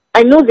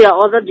I know there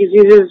are other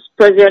diseases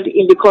present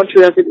in the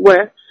country, as it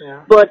were,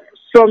 but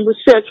from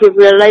research we've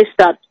realized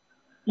that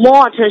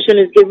more attention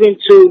is given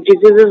to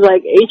diseases like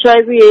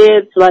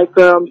HIV/AIDS, like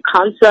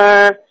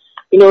cancer,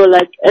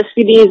 like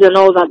STDs and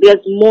all that.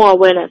 There's more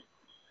awareness.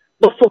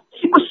 But for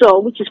sickle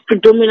cell, which is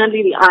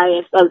predominantly the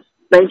highest, as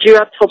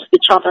Nigeria tops the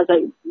chart, as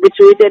I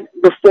reiterated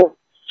before,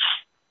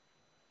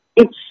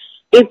 it's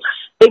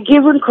a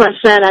given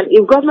concern, and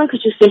if government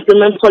could just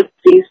implement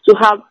policies to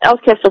have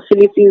healthcare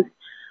facilities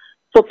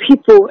for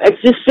people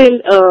existing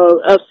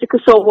sickle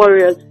cell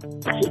warriors,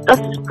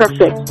 that's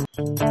perfect.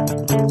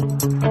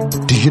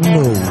 Do you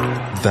know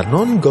that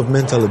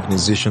non-governmental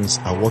organizations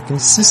are working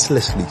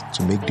ceaselessly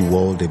to make the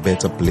world a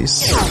better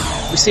place?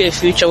 We see a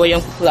future where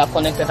young people are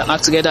connected and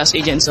act together as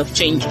agents of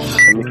change.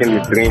 Making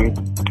the dream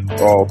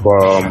of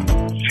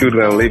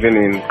children living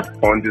in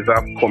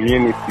undeserved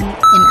communities.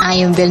 And I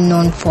am well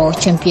known for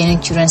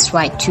championing children's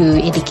right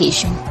to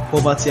education.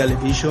 Poverty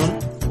alleviation,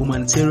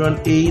 humanitarian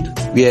aid,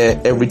 where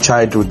every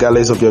child,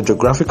 regardless of their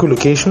geographical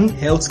location,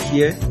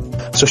 healthcare,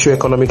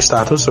 socioeconomic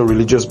status or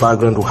religious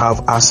background, will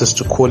have access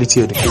to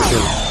quality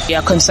education. We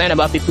are concerned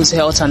about people's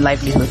health and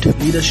livelihood,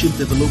 leadership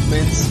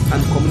development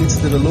and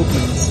community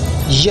development.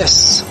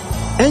 Yes,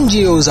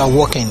 NGOs are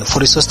working for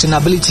the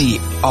sustainability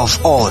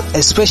of all,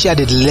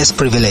 especially the less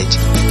privileged.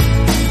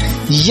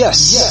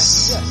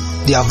 Yes,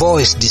 their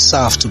voice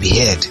deserves to be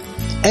heard.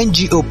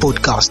 NGO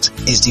Podcast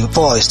is the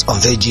voice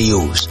of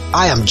NGOs.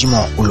 I am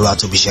Jimoh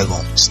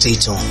Oluwatobisegun. Stay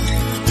tuned.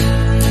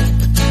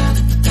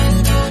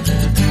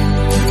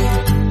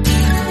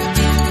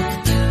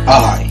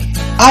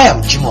 I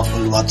am Jimoh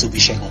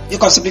Oluwatobisegun. You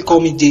can simply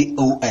call me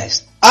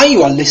JOS. And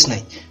you are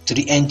listening to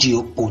the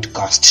NGO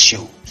Podcast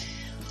Show.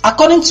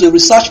 According to a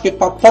research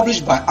paper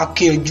published by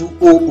Akeoju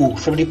OO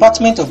from the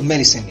Department of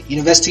Medicine,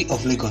 University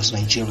of Lagos,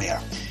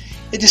 Nigeria,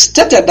 it is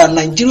stated that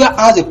Nigeria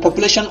has a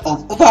population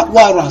of over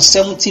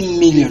 170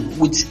 million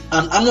with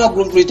an annual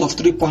growth rate of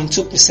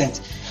 3.2%,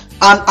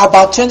 and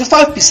about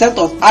 25%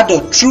 of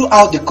adults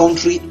throughout the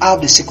country have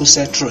the sickle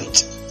cell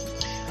trait.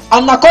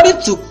 And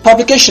according to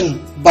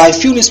publication by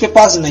few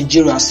newspapers in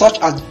Nigeria, such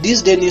as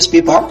This Day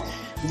newspaper,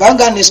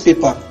 Vanguard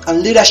newspaper,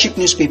 and Leadership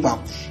newspaper,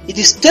 it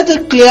is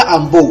stated clear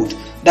and bold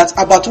that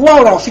about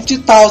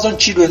 150,000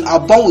 children are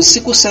born with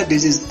sickle cell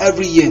disease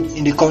every year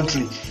in the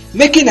country,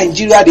 making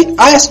Nigeria the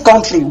highest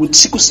country with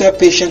sickle cell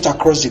patients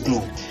across the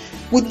globe.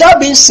 With that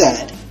being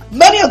said,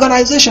 many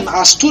organizations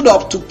have stood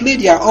up to play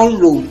their own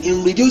role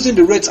in reducing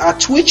the rates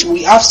at which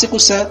we have sickle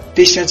cell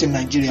patients in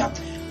Nigeria.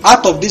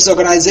 Out of this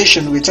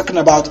organization we're talking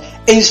about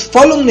is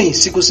Folumy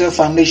Sickle Cell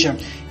Foundation,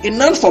 a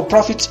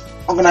non-for-profit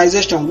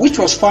organization which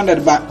was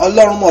founded by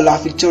Olorunmola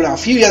Victoria a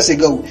few years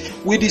ago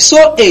with the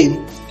sole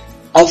aim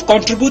of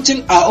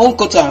contributing our own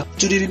quota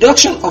to the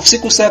reduction of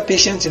sickle cell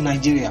patients in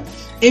Nigeria.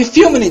 In a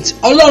few minutes,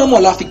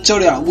 Olorunmola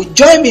Victoria will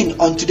join me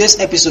on today's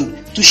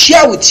episode to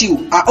share with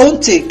you our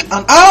own take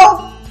on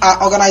how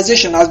our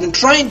organization has been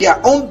trying their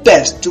own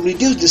best to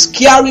reduce the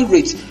scary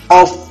rate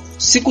of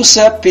sickle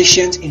cell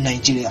patients in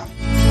Nigeria.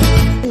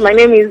 My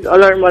name is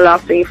Olorunmola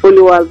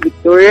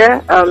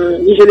Victoria,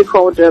 usually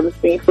called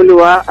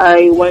Folumy.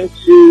 I went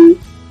to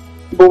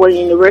Bowen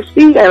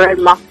University. I read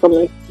mass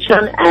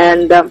communication,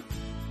 and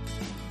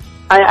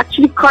I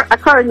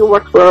currently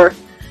work for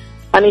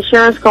an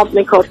insurance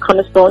company called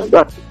Cornerstone,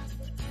 but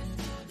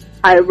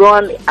I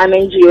run an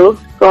NGO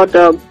called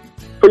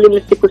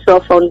Folumy Sickle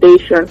Cell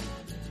Foundation.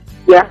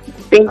 Yeah, I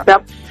think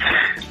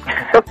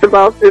that's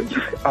about it.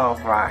 All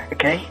right,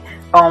 okay.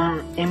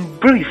 In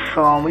brief,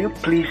 will you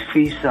please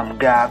fill some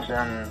gaps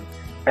and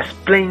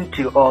explain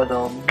to us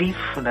or give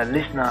the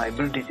listener a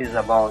brief details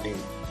about the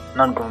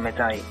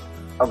non-governmental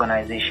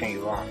organization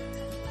you run?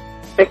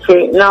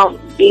 Okay, now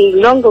the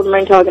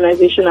non-governmental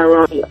organization I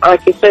run,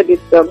 like I said,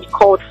 it's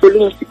called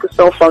Folumy Sickle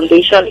Cell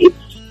Foundation. It's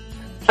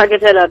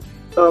targeted at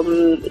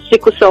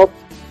sickle cell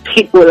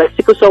people, like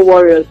sickle cell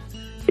warriors,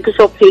 sickle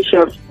cell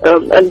patients,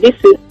 and this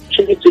is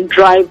actually to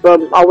drive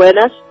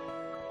awareness.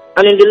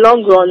 And in the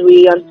long run,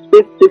 we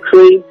anticipate to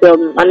create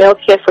an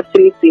healthcare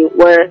facility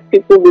where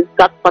people with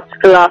that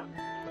particular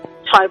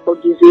type of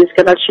disease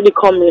can actually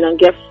come in and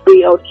get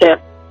free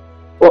healthcare,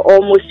 or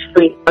almost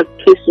free, as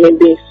the case may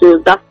be. So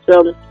that's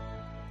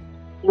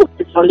what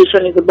the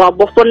foundation is about.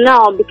 But for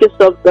now, because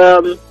of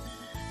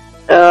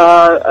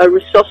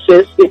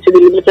resources, due to the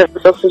limited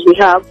resources we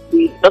have,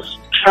 we just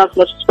try as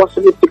much as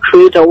possible to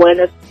create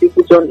awareness for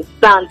people to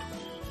understand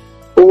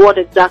what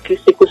exactly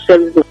sickle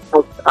cell is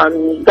about,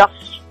 and that's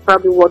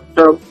probably what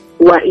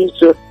we're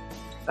into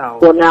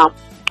for now.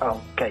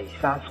 Okay,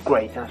 sounds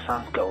great and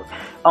sounds good.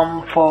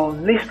 For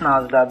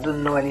listeners that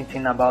don't know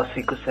anything about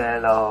sickle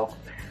cell,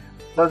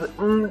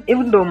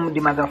 even though they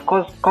might of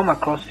course come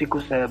across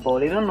sickle cell, but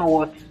they don't know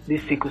what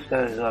this sickle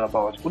cell is all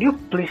about, would you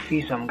please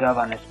fill some gap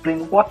and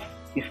explain what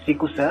is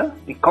sickle cell,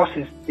 the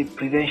causes, the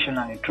prevention,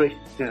 and the trace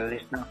to the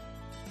listener?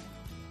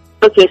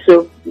 Okay,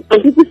 so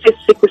when people say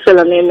sickle cell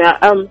anemia,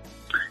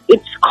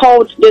 it's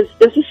called,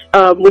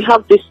 we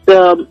have this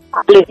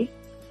allele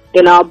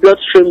in our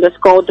bloodstream that's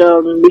called,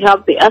 we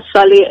have the S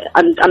allele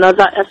and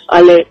another S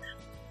allele.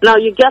 Now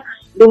you get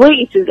the way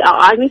it is,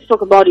 I need to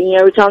talk about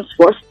inheritance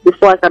first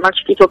before I can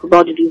actually talk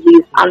about the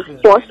disease. And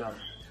first,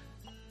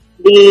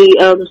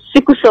 the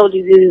sickle cell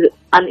disease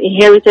and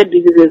inherited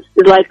diseases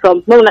is like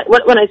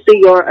when I say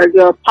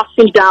you're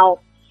passing down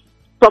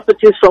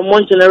properties from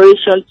one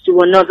generation to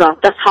another.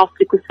 That's how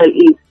sickle cell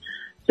is.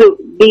 So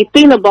the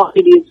thing about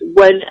it is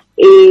when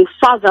a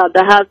father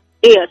that has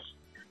AS,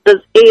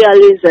 there's A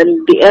alleles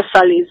and the S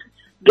alleles,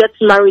 gets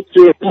married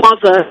to a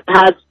mother that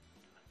has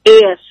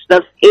AS,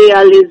 that's A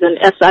alleles and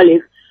S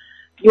alleles,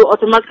 you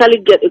automatically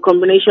get a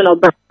combination of,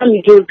 by the time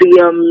you do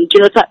the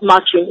genotype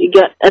matching, you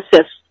get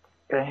SS,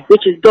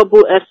 which is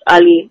double S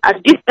allele.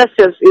 And this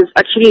SS is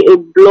actually a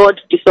blood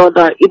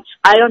disorder. It's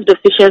iron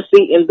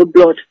deficiency in the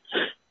blood.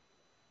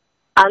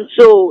 And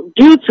so,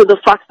 due to the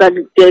fact that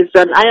there's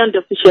an iron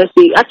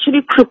deficiency, it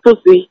actually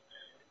cripples the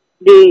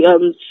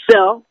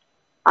cell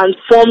and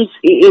forms,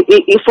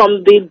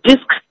 from the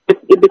disc,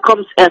 it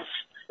becomes S,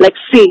 like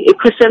C, a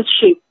crescent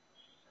shape.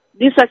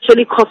 This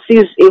actually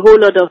causes a whole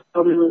lot of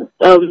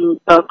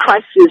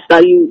crisis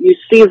that you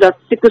see that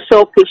sickle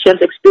cell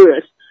patients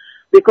experience,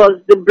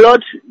 because the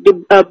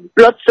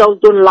blood cells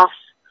don't last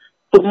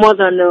for more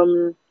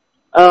than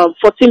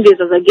 14 days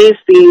as against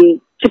the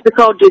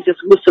typical days it's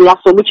supposed to last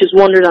for, which is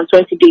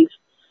 120 days.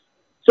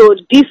 So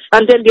this,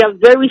 and then they are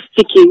very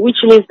sticky, which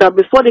means that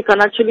before they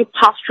can actually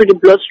pass through the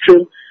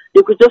bloodstream,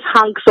 they could just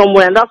hang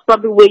somewhere, and that's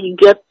probably where you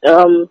get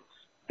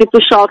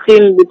people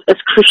shouting with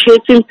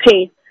excruciating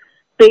pain,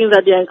 saying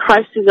that they're in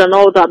crisis and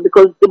all that,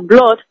 because the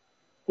blood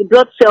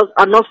cells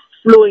are not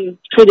flowing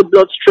through the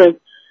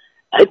bloodstream.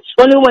 It's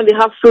only when they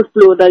have free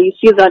flow that you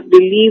see that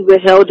they live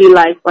a healthy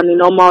life and a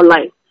normal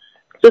life.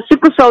 So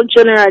sickle cell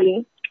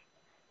generally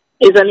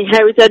is an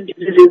inherited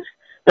disease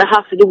that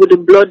has to do with the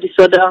blood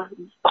disorder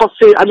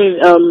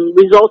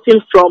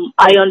resulting from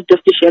iron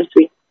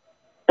deficiency.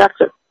 That's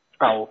it.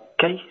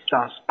 Okay,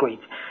 sounds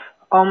great.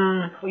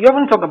 You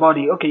haven't talked about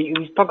you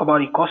talk about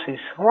the causes.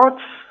 What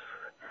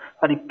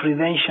are the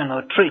prevention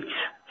or treats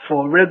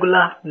for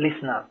regular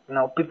listeners?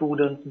 Now, people who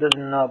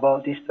doesn't know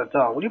about this at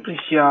all. Would you please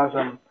share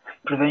some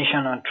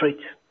prevention and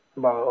treats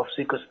of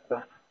sickle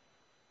cell?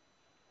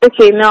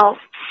 Okay, now,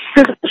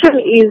 prevention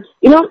is,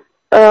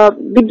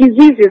 the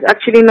disease is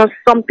actually not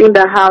something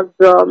that has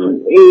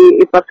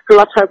a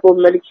particular type of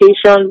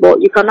medication,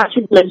 but you can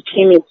actually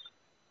maintain it.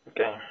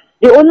 Okay.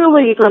 The only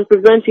way you can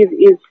prevent it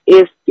is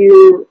if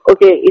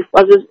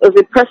as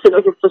a person,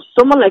 for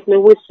someone like me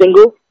who is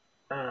single,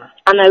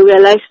 and I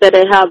realize that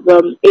I have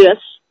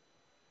AS,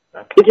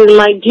 it is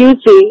my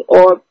duty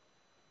or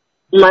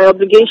my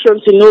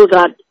obligation to know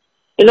that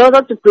in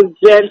order to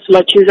prevent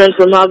my children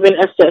from having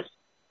SS,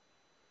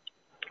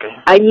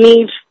 I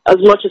need as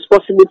much as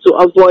possible to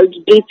avoid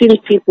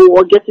dating people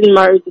or getting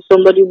married to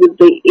somebody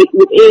with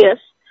AS,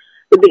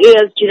 with the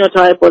AS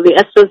genotype or the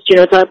SS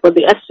genotype or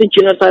the SC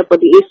genotype or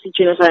the AC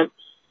genotype.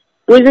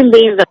 Reason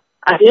being that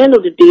at the end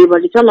of the day, by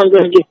the time I'm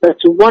going to give birth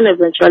to one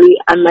eventually,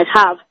 I might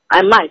have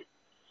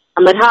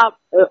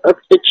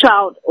a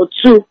child or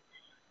two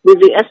with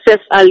the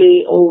SS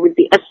allele or with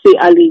the SC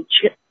allele.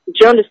 Do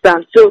you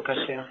understand? So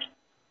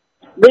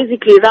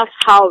basically that's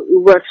how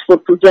it works for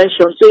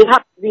prevention. So it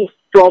has to be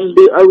from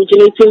the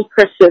originating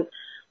person,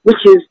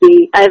 which is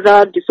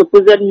either the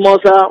supposed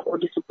mother or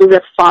the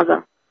supposed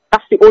father.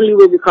 That's the only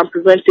way we can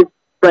prevent it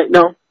right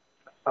now.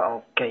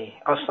 Okay,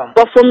 awesome.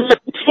 But for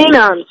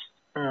maintenance,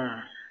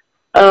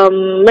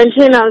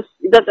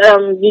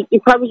 you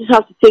probably just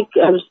have to take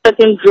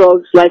certain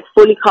drugs like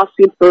folic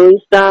acid, for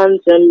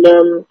instance, and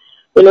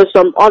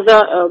some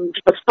other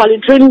drugs,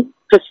 palindrome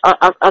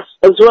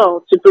as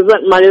well, to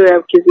prevent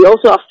malaria, because it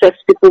also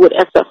affects people with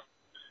SF.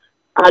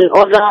 And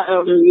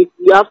other,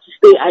 you have to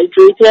stay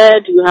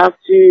hydrated. You have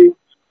to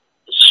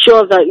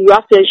ensure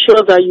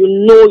that you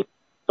know.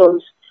 So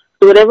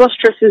whatever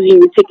stresses you,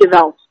 you take it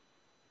out.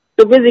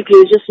 So basically,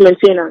 it's just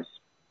maintenance.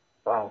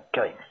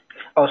 Okay,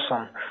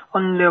 awesome.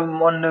 On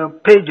the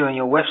page on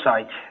your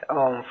website,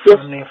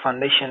 Folumy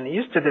Foundation,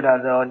 you stated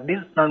that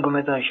this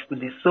non-governmental with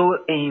the sole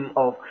aim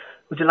of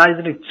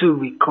utilizing the tool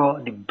we call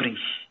the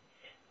bridge.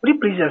 Would you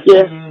please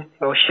explain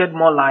or shed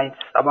more light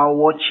about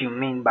what you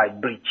mean by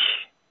bridge?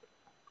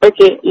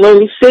 Okay, when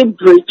we say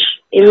bridge,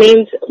 it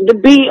means the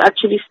B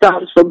actually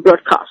stands for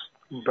broadcast.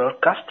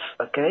 Broadcast,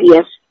 okay.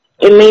 Yes.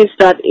 It means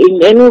that in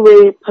any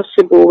way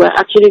possible, we're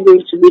actually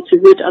going to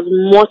mitigate as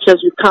much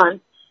as we can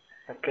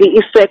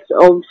the effect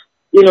of,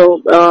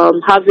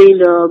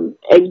 having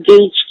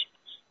engaged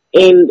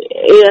in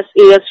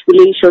AS-AS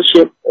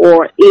relationship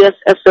or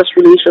AS-SS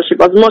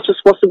relationship as much as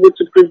possible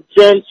to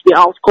prevent the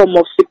outcome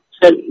of sickle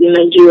cell in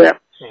Nigeria.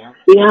 Yeah.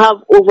 We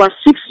have over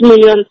 6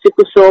 million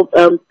sickle cell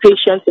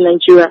patients in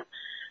Nigeria.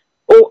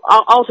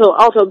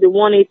 Out of the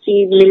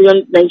 180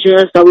 million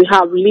Nigerians that we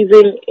have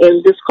living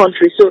in this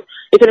country. So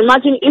you can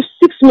imagine if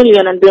 6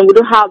 million and then we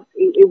don't have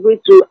a way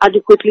to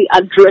adequately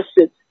address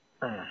it,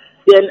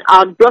 then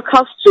our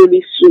broadcast tool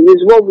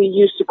is what we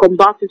use to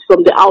combat it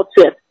from the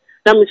outset.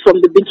 That means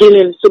from the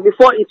beginning. So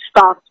before it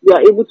starts, we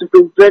are able to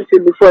prevent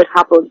it before it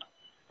happens.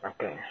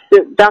 Okay.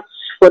 So that's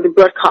for the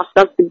broadcast.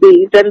 That's the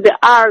B. Then the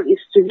R is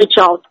to reach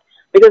out,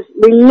 because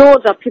we know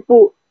that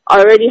people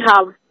already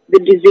have the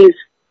disease.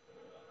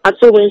 And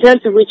so we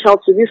intend to reach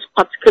out to this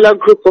particular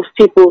group of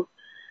people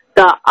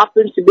that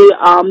happen to be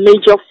our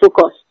major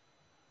focus.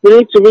 We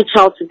need to reach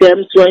out to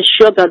them to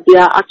ensure that they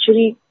are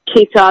actually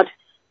catered,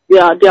 they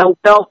are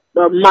well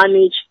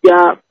managed, they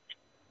are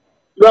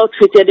well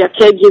treated, their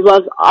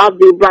caregivers have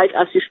the right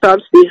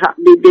assistance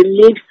they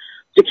need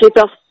to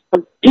cater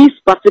for this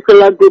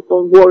particular group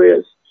of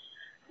warriors.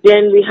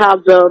 Then we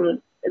have the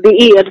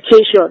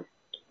e-education.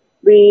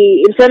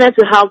 We intended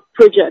to have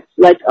projects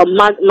like a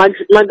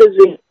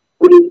magazine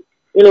we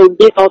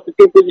give out to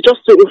people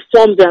just to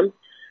inform them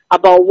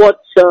about what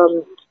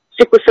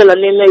sickle cell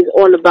anemia is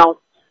all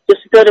about,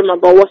 just to tell them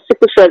about what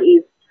sickle cell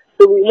is.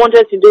 So we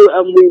wanted to do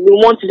we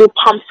want to do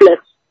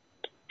pamphlets,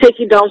 take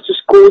it down to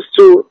schools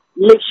to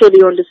make sure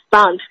they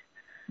understand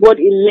what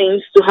it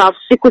means to have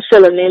sickle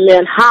cell anemia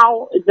and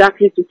how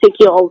exactly to take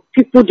care of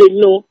people they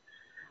know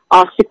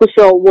are sickle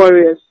cell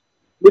warriors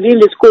within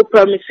the school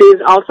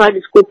premises, outside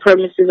the school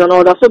premises and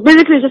all that. So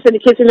basically just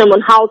educating them on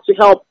how to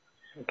help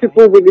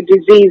people with the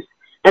disease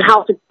and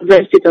how to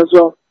prevent it as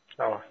well.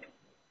 Oh.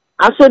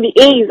 And so the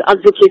A is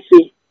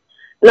advocacy.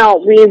 Now,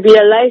 we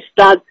realized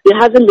that there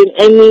hasn't been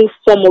any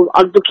form of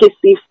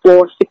advocacy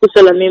for sickle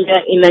cell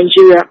anemia in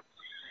Nigeria.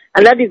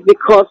 And that is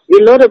because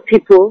a lot of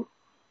people,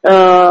 we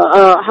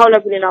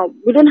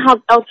don't have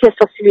healthcare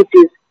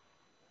facilities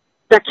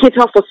that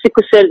cater for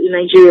sickle cell in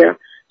Nigeria.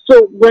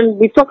 So when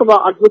we talk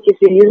about advocacy,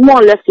 it's more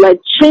or less like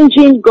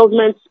changing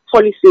government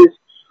policies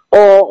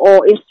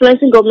or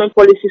influencing government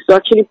policies to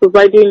actually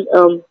providing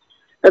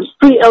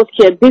free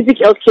healthcare, basic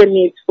healthcare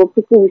needs for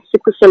people with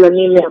sickle cell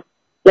anemia,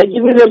 like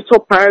giving them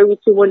top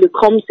priority when they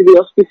come to the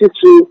hospital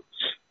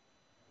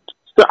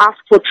to ask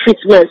for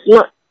treatment.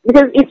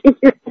 Because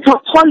it's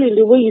appalling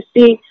the way you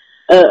see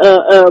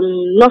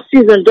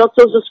nurses and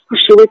doctors just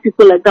push away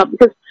people like that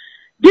because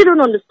they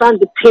don't understand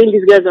the pain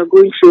these guys are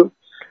going through.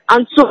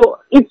 And so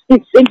it's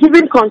a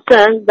given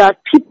concern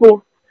that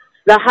people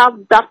that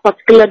have that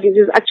particular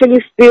disease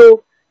actually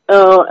feel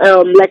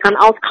like an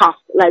outcast,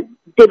 like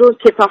they don't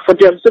cater for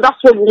them. So that's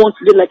what we want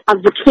to do, like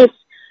advocate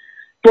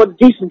for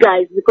these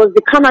guys because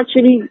they can't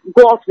actually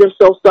go out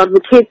themselves to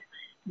advocate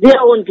their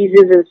own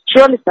diseases. Do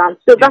you understand?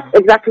 So that's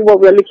exactly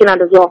what we're looking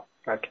at as well.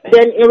 Okay.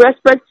 Then in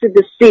respect to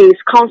the C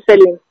is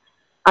counseling.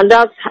 And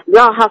that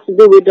has to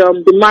do with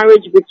the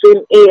marriage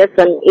between AS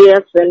and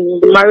AS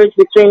and the marriage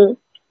between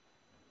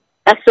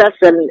SS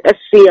and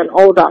SC and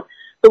all that.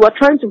 So we're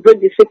trying to break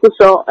the sickle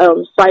cell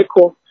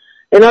cycle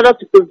in order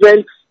to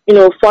prevent,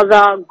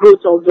 further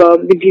growth of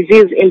the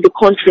disease in the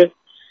country.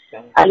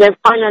 Okay. And then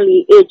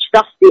finally, H,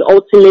 that's the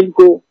ultimate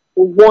goal.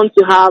 We want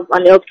to have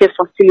an healthcare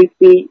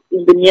facility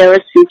in the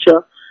nearest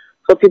future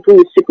for people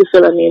with sickle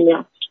cell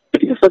anemia.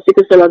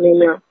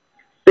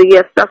 So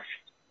yes, that's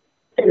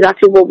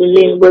exactly what we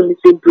mean when we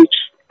say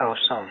breach.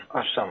 Awesome.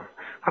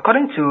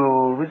 According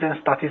to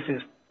recent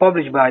statistics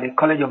published by the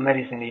College of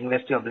Medicine, the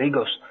University of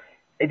Lagos,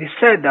 it is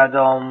said that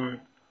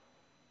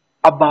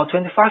about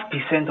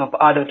 25% of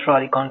adults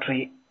throughout the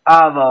country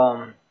have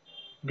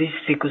this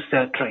sickle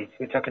cell trait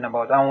we're talking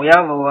about, and we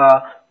have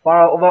over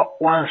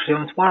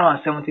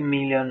 170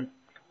 million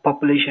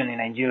population in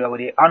Nigeria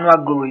with an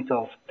annual growth rate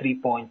of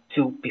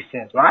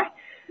 3.2%, right?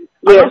 Yes.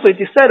 And also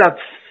it is said that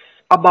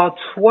about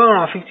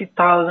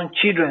 150,000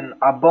 children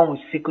are born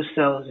with sickle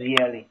cells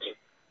yearly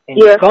in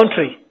the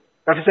country,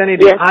 representing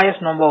the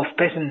highest number of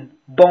persons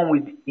born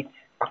with it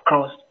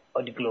across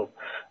the globe.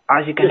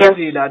 As you can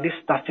see, that this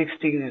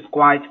statistic is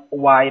quite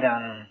wide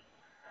and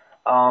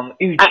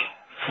huge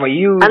for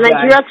you. And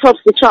Nigeria tops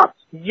the chart.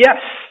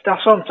 Yes,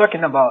 that's what I'm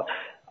talking about.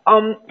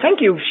 Thank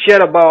you.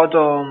 Shared about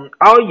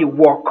how you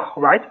work,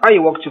 right? How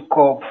you work to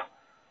curb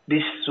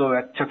this. So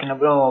we're talking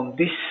about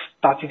this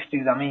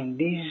statistics. I mean,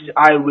 this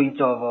high rate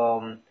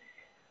of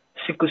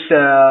sickle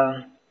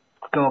cell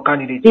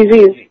candidate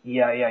disease.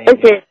 Yeah.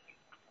 Okay.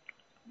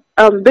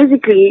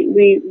 Basically,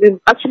 we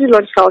actually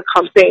launched our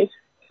campaign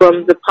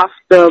from the past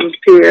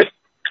period.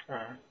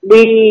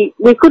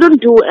 We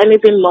couldn't do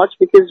anything much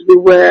because we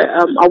were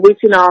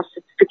awaiting our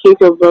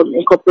certificate of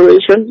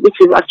incorporation, which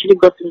we've actually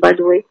gotten, by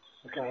the way.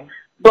 Okay.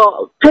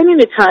 But pending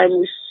the time,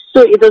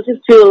 so it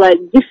doesn't feel like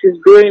this is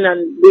growing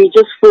and we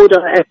just fold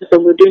our hands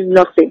and we're doing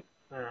nothing.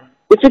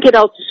 We took it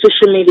out to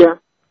social media.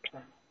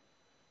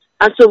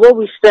 And so what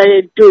we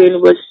started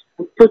doing was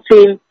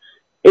putting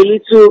a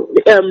little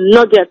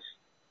nuggets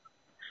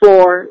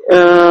for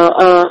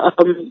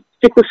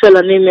sickle cell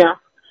anemia.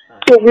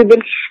 So we've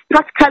been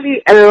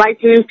practically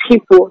enlightening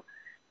people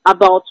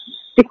about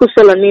sickle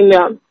cell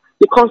anemia,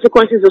 the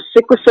consequences of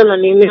sickle cell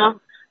anemia,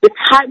 the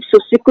types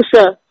of sickle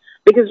cell,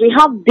 because we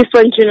have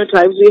different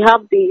genotypes. We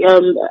have the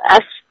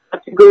S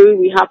category,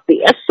 we have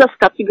the SS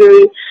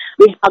category,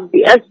 we have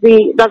the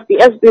SB. That's the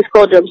SB is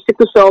called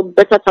sickle cell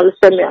beta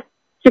thalassemia,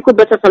 sickle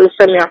beta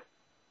thalassemia.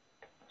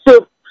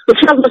 So we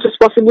try as much as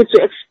possible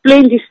to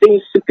explain these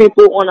things to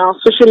people on our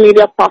social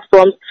media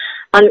platforms.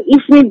 And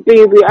if need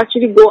be, we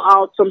actually go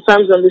out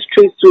sometimes on the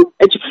streets to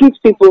educate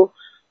people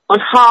on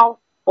how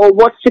or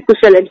what sickle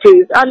cell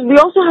entails. And we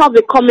also have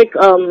the comic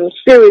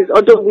series,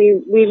 although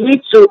we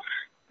need to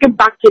market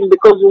backing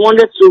because we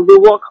wanted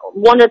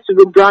to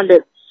be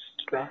branded.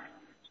 Okay.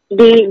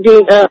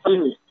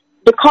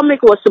 The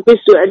comic was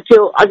supposed to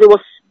entail, as it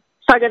was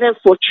targeted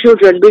for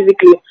children,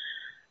 basically.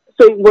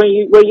 So when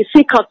you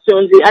see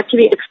cartoons, it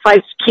actually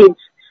excites kids,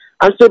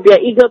 and so they are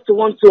eager to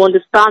want to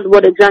understand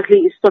what exactly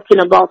it's talking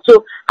about.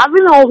 So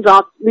having all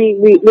that,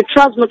 we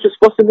try as much as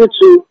possible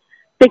to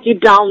take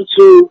it down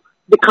to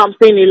the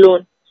campaign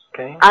alone.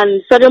 Okay.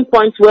 And certain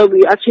points where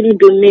we actually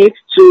donate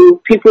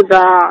to people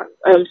that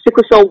are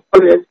sickle cell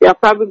warriors. They are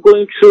probably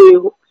going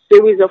through a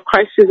series of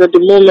crises at the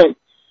moment.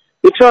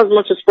 We try as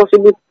much as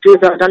possible to do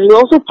that. And we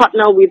also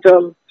partner with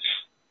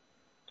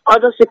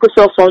other sickle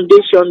cell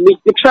foundations.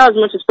 We try as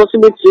much as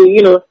possible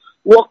to,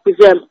 work with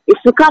them. If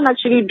we can't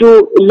actually do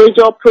a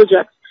major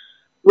project,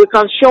 we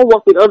can sure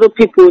work with other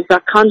people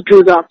that can't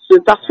do that. So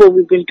that's what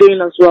we've been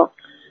doing as well.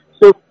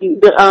 So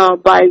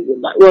by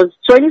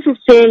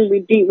 2015,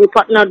 we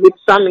partnered with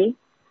Sammy.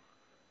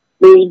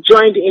 We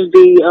joined in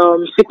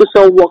the sickle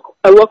cell work.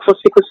 I work for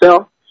sickle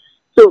cell.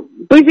 So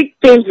basic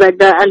things like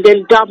that, and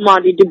then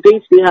DABMA, the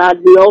debates we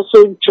had, we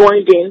also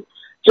joined in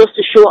just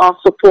to show our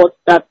support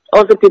that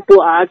other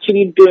people are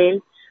actually doing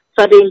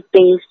certain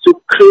things to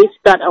create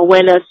that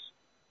awareness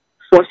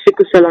for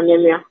sickle cell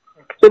anemia.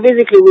 So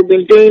basically, we've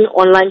been doing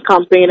online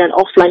campaign and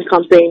offline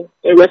campaign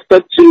in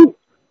respect to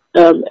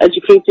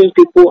educating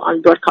people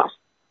and broadcast.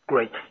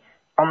 Great.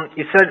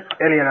 You said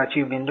earlier that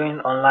you've been doing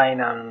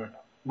online and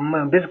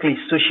basically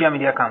social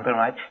media campaign,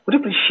 right? Would you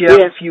please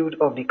share a few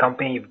of the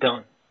campaign you've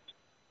done?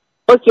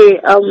 Okay,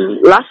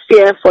 last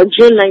year for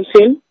June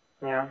 19,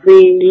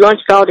 we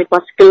launched out a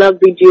particular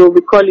video.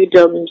 We call it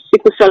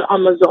Sickle Cell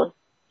Amazon.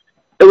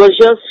 It was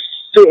just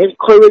to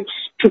encourage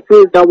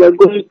people that were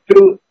going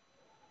through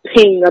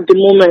pain at the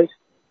moment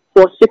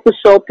for sickle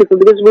cell people,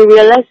 because we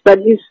realized that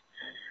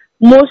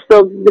most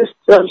of these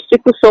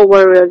sickle cell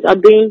warriors are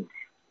being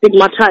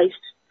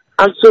stigmatized.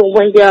 And so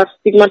when they are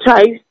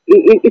stigmatized,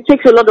 it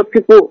takes a lot of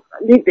people.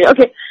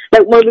 Okay,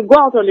 like when we go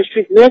out on the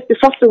street, the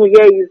first thing we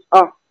hear is,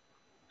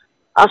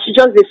 I should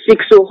just be sick,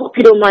 so hope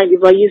you don't mind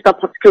if I use that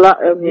particular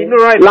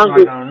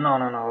language.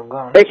 No, go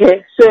on.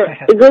 Okay, so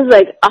it goes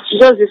like, I should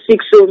just be sick,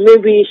 so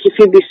maybe she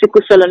should be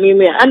sickle cell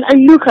anemia. And I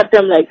look at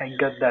them like, I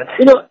get that.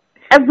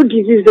 Every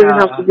disease doesn't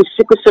have to be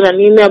sickle cell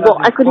anemia,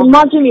 but I could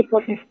imagine it. So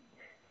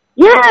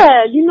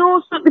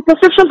the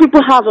perception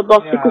people have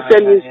about sickle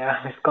cell is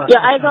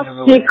you're either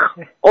sick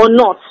or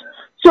not.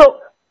 So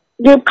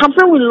the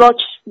campaign we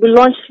launched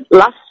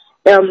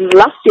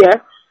last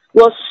year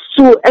was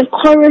to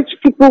encourage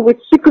people with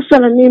sickle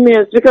cell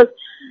anemias, because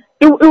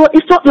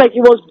it felt like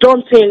it was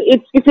daunting.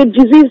 It's a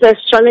disease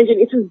that's challenging.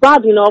 It is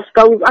bad enough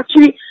that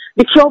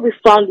the cure we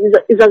found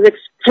is as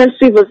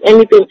expensive as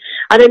anything,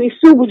 and then it's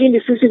still within the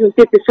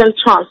 50%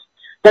 chance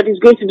that it's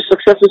going to be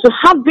successful. So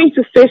having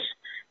to face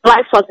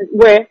life as it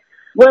were,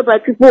 whereby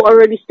people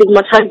already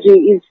stigmatize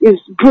you is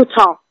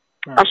brutal.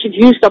 I should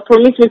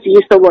permit me to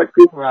use the word,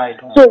 please. Right.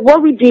 So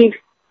what we did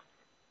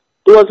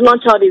was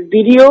launch out a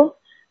video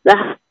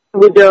that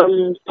with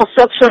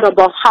perception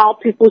about how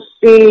people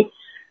see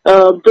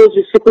those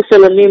with sickle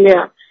cell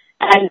anemia.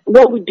 And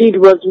what we did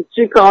was we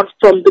took out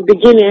from the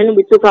beginning,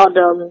 we took out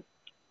a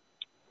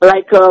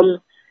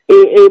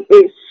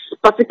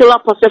particular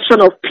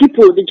perception of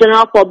people, the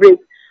general public,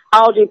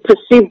 how they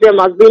perceive them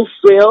as being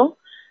frail,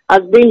 as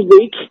being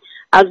weak,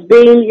 as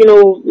being,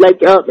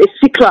 a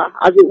sickler,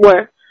 as it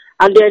were.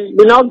 And then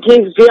we now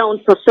gave their own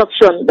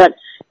perception that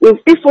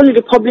if only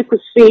the public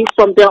could see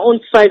from their own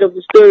side of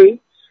the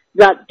story,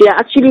 that they are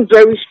actually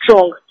very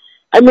strong.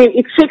 I mean,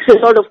 it takes a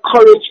lot of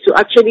courage to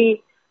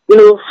actually,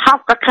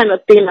 have that kind of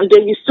thing, and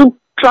then you still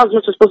try as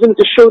much as possible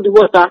to show the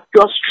world that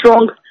you are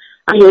strong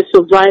and you're a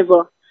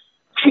survivor.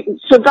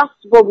 So that's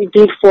what we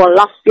did for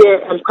last year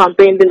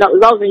campaign. Then that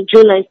was in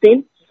June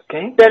 19.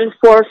 Okay. Then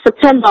for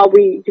September,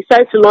 we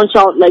decided to launch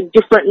out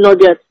different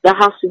nuggets that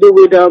has to do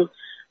with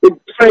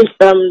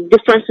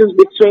differences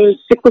between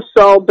sickle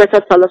cell,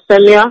 beta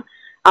thalassemia,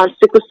 and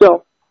sickle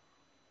cell.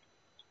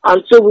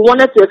 And so we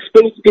wanted to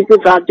explain to people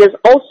that there's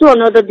also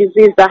another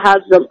disease that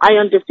has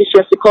iron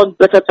deficiency called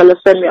beta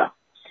thalassemia.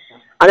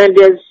 And then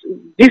there's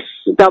this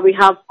that we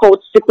have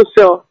called sickle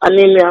cell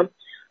anemia.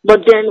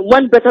 But then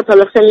when beta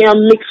thalassemia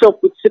mixes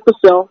up with sickle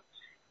cell,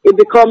 it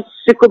becomes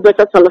sickle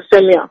beta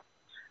thalassemia.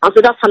 And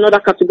so that's another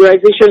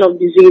categorization of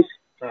disease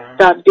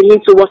that they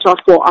need to watch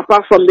out for.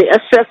 Apart from the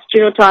SS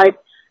genotype,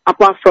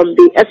 apart from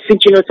the SC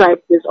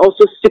genotype, there's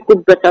also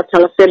sickle beta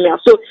thalassemia.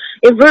 So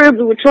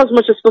invariably, we try as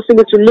much as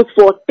possible to look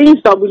for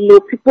things that we know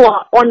people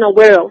are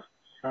unaware of,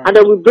 and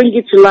then we bring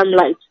it to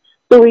limelight.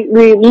 So we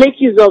make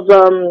use of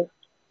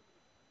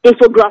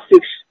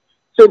infographics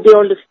so they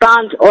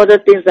understand other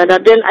things like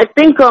that. Then I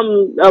think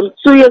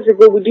 2 years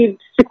ago we did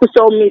sickle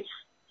cell myths.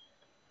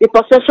 The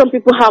perception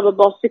people have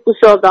about sickle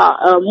cell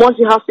that once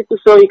you have sickle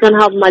cell, you can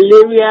have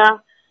malaria.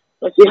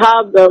 If you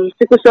have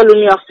sickle cell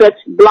only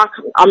affects the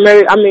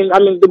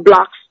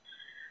blacks.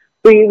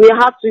 We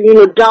have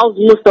to douse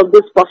most of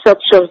these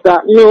perceptions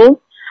that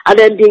and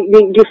then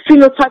the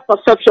phenotype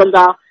perception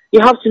that you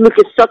have to look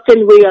a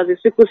certain way as a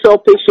sickle cell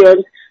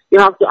patient, you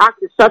have to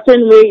act a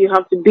certain way, you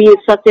have to be a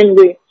certain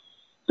way.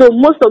 So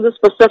most of these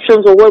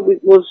perceptions of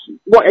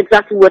what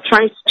exactly we're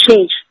trying to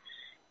change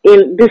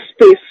in this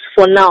space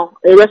for now,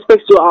 in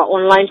respect to our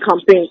online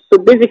campaigns. So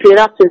basically,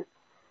 that's it.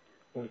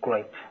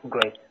 Great.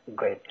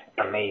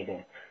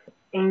 Amazing.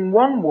 In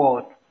one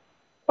word,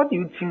 what do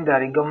you think that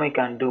the government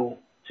can do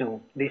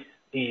to this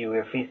issue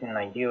we're facing in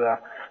Nigeria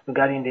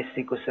regarding this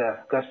sickle cell?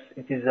 Because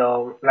it is,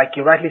 like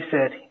you rightly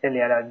said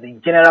earlier, that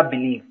the general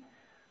belief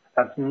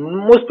that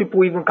most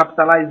people even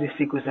capitalize this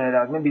sickle cell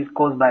that maybe it's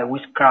caused by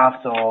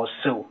witchcraft or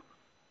so.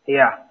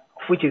 Yeah,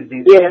 which is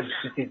this? Yes.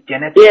 It is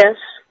genetic. Yes.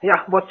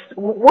 Yeah, but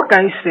what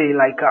can you say?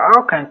 Like,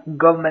 how can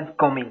government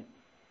come in?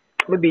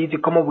 Maybe to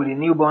come up with a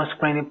newborn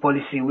screening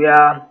policy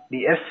where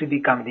the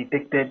SCD can be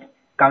detected,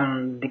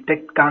 can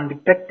detect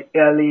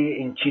early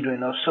in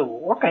children or so.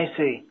 What can you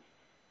say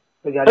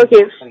regarding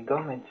the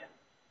government?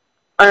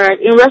 All right.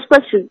 In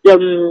respect to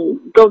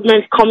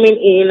government coming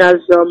in as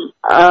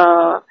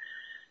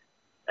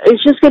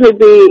it's just going to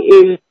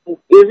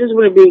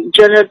be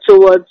general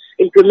towards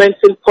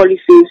implementing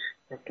policies,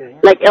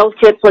 like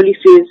healthcare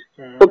policies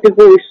for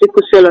people with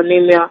sickle cell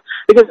anemia.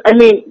 Because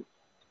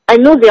I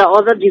know there are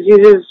other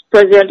diseases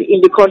present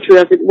in the country,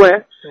 as it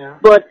were,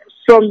 but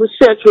from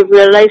research we've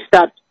realized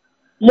that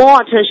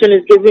more attention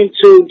is given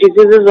to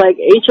diseases like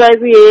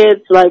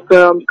HIV/AIDS, like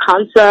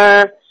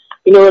cancer,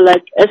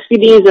 like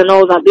STDs and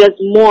all that. There's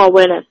more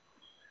awareness.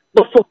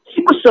 But for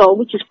sickle cell,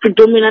 which is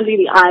predominantly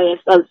the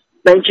highest, as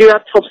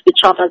Nigeria tops the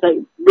chart, as I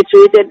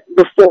reiterated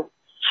before,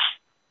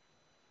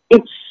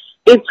 it's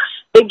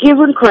a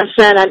given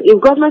concern, and if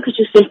government could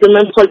just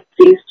implement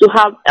policies to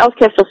have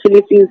healthcare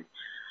facilities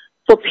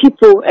for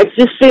people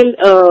existing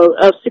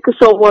sickle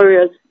cell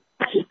warriors,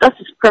 that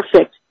is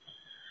perfect.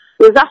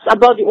 Because that's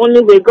about the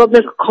only way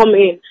government could come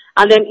in.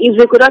 And then if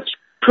they could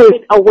actually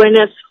create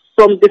awareness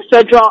from the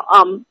federal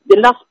arm,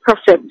 then that's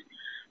perfect.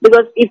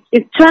 Because it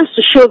tends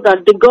to show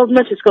that the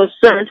government is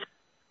concerned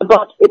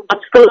about a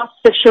particular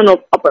section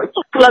of a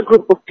particular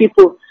group of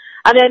people.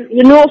 And then,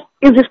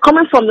 if it's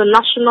coming from the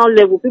national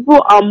level,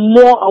 people are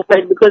more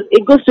aware because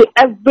it goes to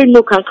every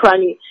nook and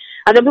cranny.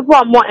 And then people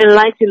are more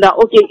enlightened that,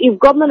 okay, if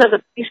government has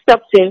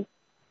stepped in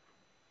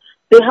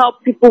to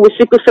help people with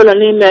sickle cell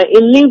anemia,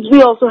 it means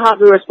we also have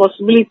the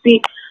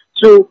responsibility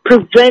to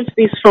prevent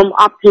this from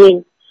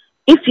happening,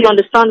 if you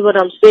understand what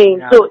I'm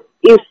saying. Yeah. So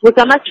if we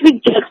can actually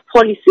get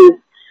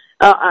policies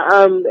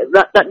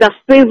that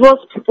favors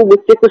people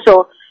with sickle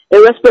cell,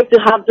 in respect to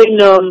having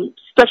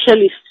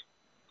specialists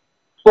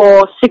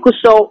for sickle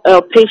cell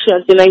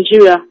patients in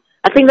Nigeria,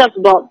 I think that's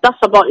about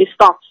a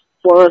start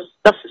for us.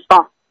 That's a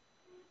start.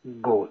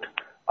 Good.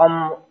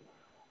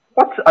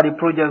 What are the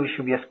projects we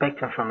should be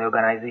expecting from the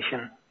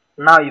organization?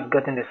 Now you've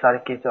gotten the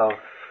certificate of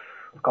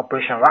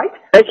cooperation, right?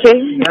 Okay.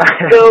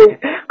 Yeah. So,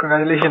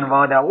 congratulations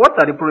about that. What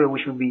are the projects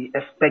we should be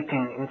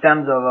expecting in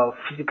terms of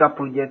physical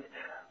projects,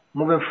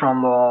 moving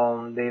from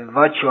the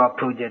virtual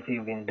project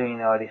you've been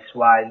doing all this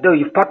while? Though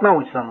you've partnered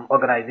with some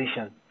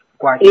organizations,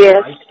 quite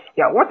right?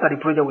 Yeah. What are the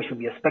projects we should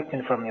be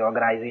expecting from the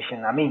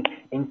organization?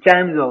 In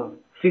terms of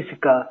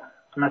physical,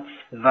 not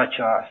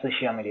virtual,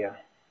 social media.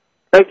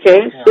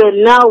 Okay, yeah. So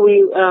now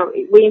we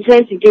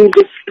intend to do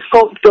this. It's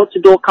called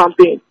door-to-door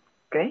campaign.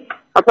 Okay.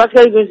 I'm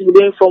practically going to be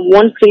going from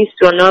one place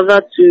to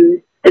another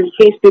to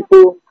educate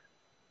people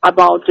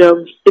about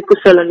sickle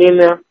cell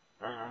anemia.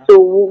 So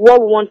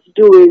what we want to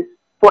do is,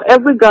 for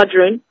every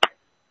gathering,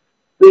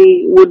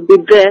 we would be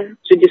there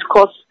to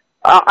discuss.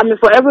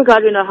 For every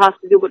gathering that has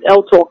to do with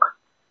health talk,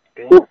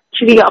 we'll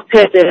actually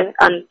appear there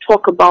and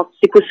talk about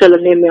sickle cell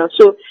anemia.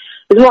 So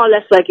it's more or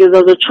less like if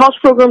there's a church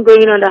program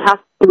going on that has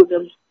to do with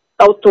them.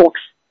 Health talks.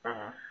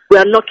 We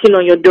are knocking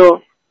on your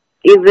door.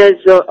 If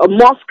there's a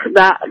mosque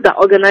that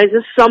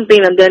organizes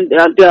something and then they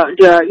have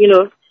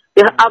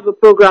a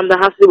program that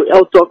has to do with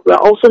health talk, we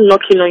are also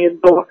knocking on your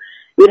door.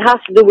 It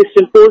has to do with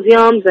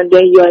symposiums, and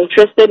then you are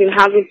interested in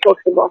having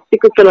talks about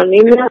sickle cell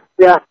anemia,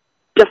 we are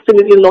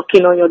definitely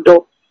knocking on your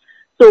door.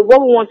 So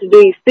what we want to do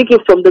is take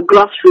it from the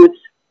grassroots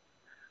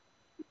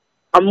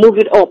and move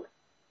it up,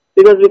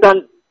 because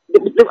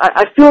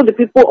I feel the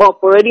people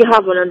up already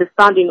have an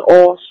understanding,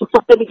 or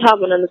supposedly have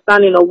an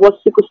understanding of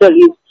what sickle cell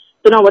is.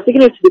 So now we're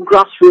taking it to the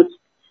grassroots,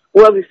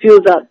 where we feel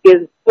that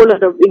there's a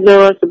lot of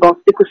ignorance about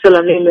sickle cell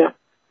anemia.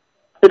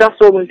 So that's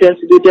what we intend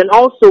to do. Then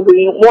also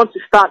we want to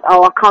start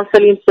our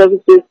counseling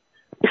services.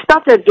 We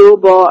started though,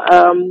 but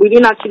we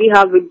didn't actually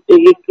have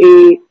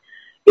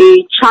a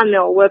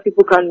channel where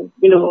people can,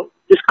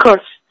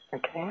 discuss.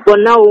 Okay. But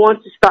now we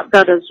want to start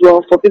that as well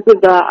for people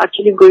that are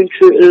actually going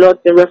through a lot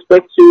in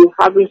respect to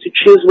having to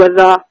choose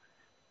whether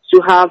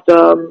to have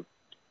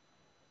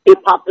a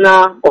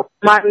partner or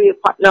marry a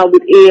partner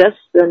with AS,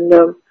 and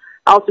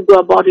how to go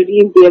about it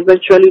if they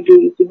eventually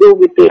do, to go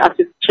with the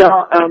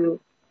artificial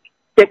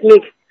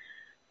technique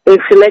in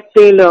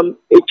selecting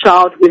a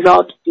child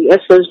without the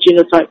SS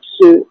genotype.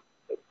 So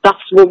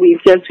that's what we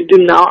intend to do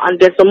now. And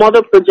there's some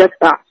other projects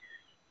that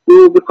we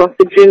will be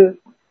considering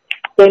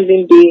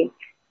sending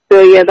so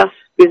yeah, that's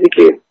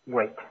basically it.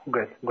 Great.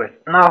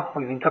 Now,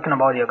 we've been talking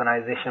about the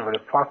organization for the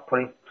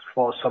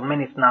for some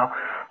minutes now.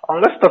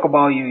 Let's talk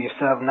about you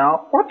yourself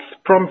now. What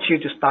prompted you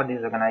to start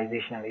this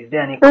organization? Is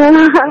there any?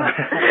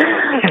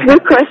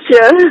 Good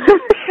question.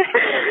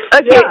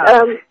 Okay.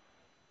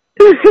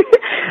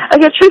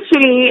 Okay.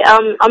 Truthfully,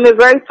 I'm a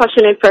very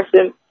passionate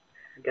person.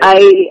 Okay.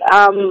 I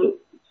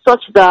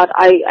such that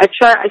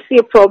I see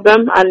a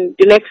problem, and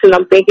the next thing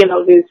I'm thinking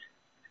of is,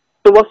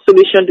 so what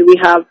solution do we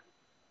have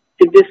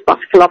to this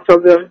particular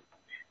problem?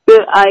 So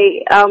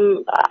I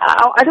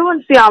don't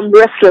want to say I'm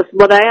restless,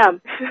 but I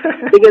am,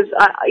 because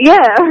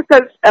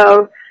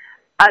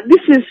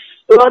this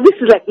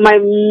is like my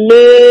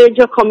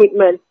major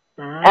commitment,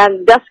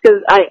 and that's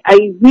because I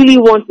really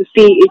want to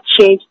see it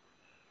change.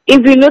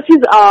 If you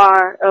notice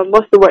our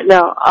what's the word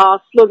now? Our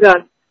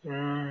slogan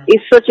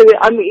is such a way.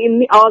 I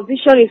mean, our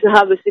vision is to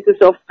have a sickle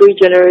cell free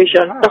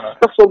generation.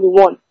 That's what we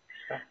want.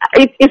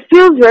 It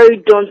feels very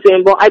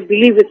daunting, but I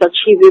believe it's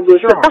achievable.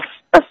 Sure. So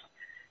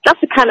that's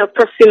the kind of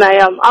person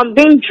I am. I'm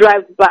being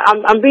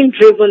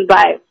driven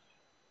by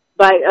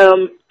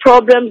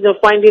problems and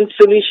finding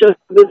solutions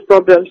to those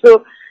problems.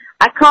 So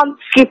I can't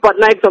sleep at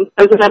night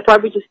sometimes, and I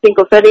probably just think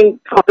of certain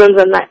problems,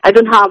 and I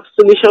don't have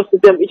solutions to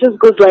them. It just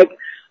goes like,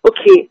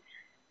 okay,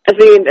 I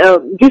mean,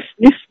 this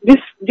needs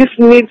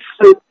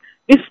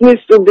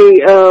to be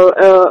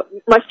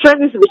my strength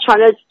needs to be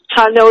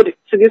channeled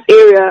to this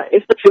area in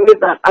such a way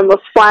that I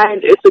must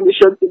find a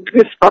solution to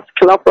this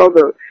particular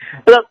problem.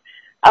 So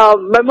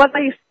my mother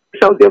used to say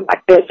something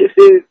back there. She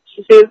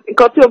says,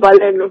 so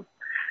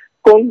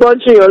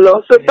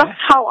that's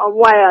how I'm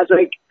wired.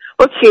 Like,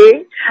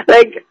 okay,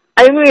 like,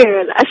 I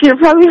mean, I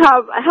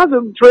have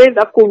a brain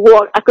that could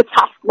work. I could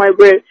task my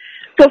brain.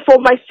 So for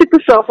this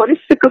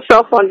sickle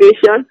cell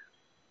foundation,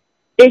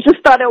 it just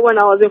started when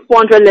I was in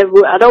 400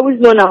 level. I'd always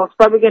known I was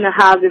probably going to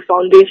have a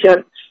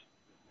foundation,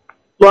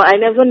 but I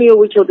never knew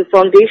which of the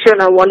foundation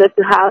I wanted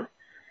to have.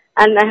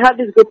 And I had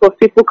this group of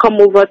people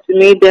come over to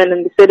me then,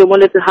 and they said they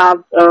wanted to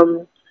have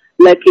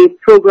like a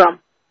program.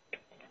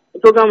 The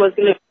program was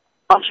going to be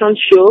a fashion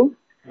show,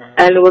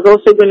 and it was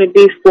also going to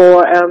be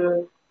for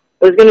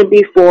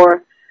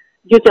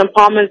youth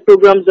empowerment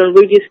programs on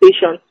radio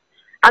stations.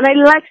 And I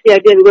liked the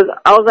idea because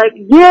I was like,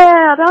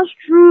 yeah, that's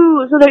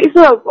true. So that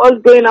instead of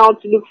us going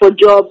out to look for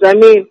jobs, I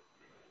mean,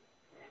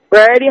 we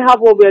already have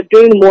what we're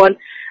doing one,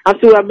 and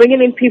so we're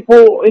bringing in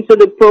people into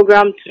the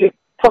program to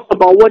talk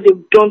about what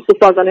they've done so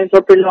far as an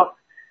entrepreneur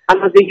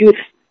and as a youth,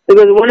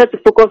 because we wanted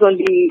to focus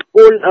on the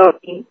whole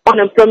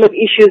unemployment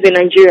issues in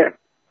Nigeria.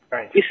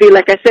 Right. You see,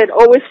 like I said, we're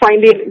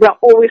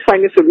always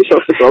finding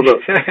solutions to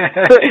problems.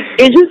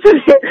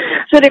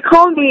 So they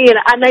called me in,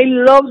 and I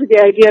loved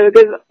the idea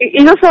because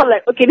it just felt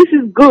like, okay, this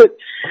is good.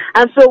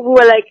 And so we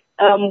were like,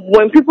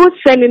 when people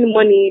send in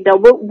money,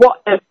 that what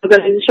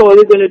organization were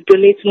we going to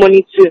donate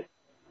money to?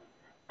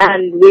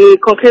 And we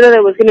concluded that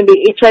it was going to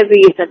be HIV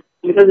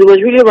because it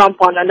was really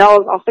rampant, and I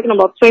was talking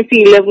about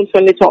 2011,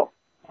 2012.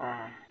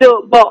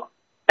 So, but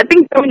I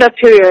think during that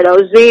period, I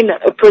was doing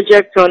a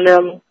project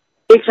on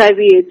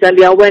HIV/AIDS and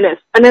the awareness,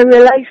 and I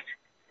realized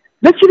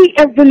literally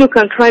every nook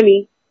and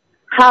cranny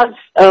has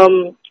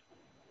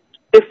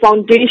a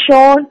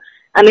foundation,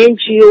 an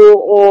NGO,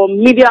 or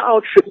media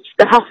outreach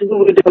that has to do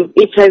with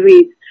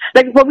HIV/AIDS.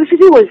 Like, the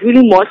publicity was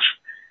really much,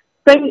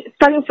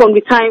 starting from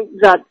the time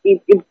that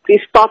it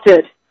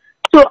started.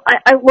 So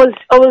I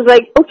was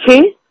like,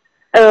 okay,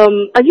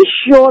 are you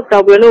sure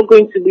that we're not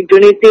going to be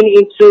donating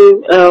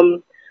into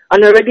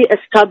an already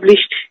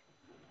established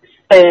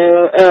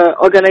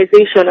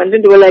organization? And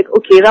then they were like,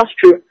 okay, that's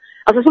true.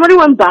 And so somebody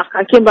went back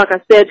and came back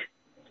and said,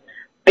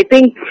 I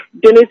think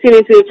donating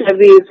into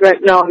HIV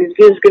right now is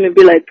just going to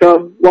be like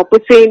we're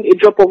putting a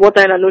drop of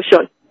water in an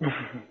ocean.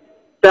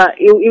 That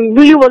it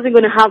really wasn't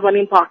going to have an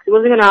impact. It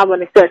wasn't going to have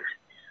an effect.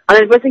 And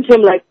then the person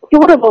came like, okay,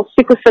 what about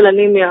sickle cell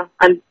anemia?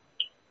 And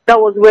that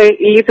was where it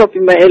lit up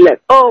in my head,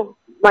 like, oh,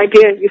 my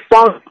dear, you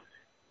found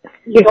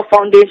your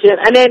foundation.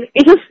 And then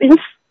I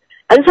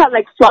just had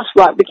like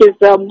flashback because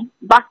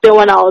back then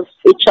when I was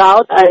a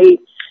child,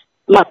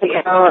 my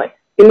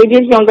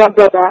immediate younger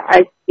brother,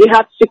 he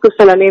had sickle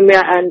cell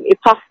anemia, and it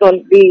passed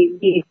on.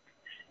 The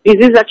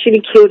disease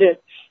actually killed him.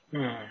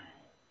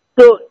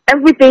 So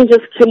everything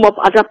just came up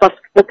at that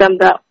particular time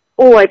that,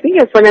 oh, I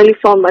think I finally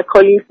found my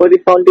calling for the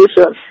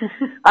foundation.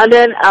 And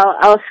then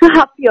I was so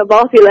happy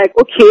about it, like,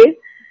 okay,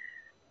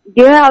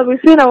 yeah, I've been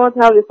saying I want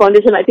to have a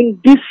foundation. I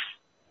think this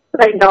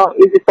right now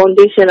is the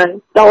foundation,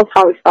 and that was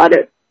how it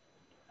started.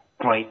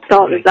 Great.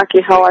 That was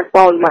exactly how I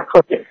found my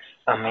calling.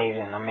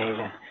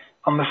 Amazing.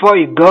 Before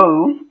you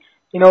go,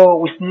 we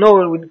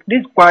know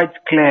this quite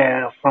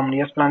clear from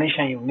the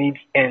explanation you made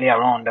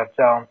earlier on that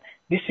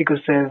these sickle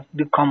cells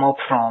do come up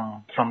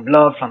from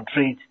blood, from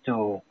traits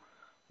to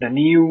the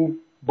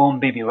newborn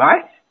baby,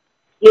 right?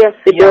 Yes,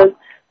 it does.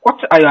 What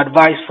are your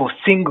advice for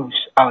singles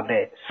out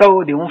there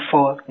so they won't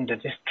fall into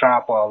this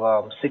trap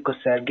of sickle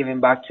cell, giving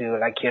back to,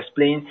 like you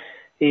explained,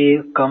 A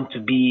come to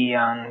B,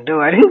 and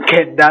though I didn't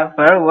get that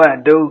very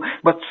well, though.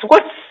 But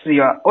what is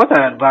your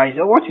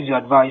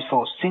advice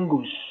for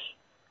singles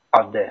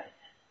out there?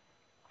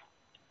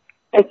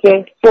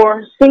 Okay,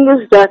 for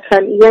singles that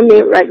can hear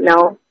me right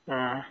now,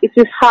 It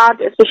is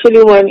hard,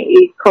 especially when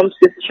it comes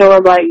to a situation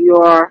whereby you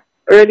are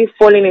already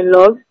falling in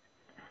love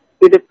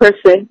with the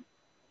person,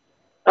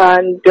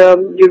 and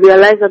you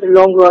realize at the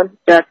long run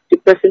that the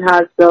person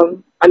has,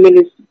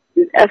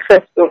 is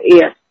excess or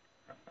AS.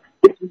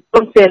 It's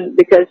something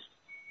because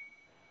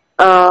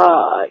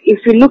if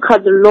you look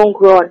at the long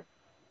run,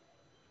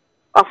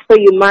 after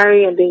you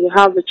marry and then you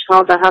have a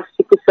child that has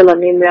sickle cell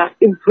anemia,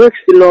 it breaks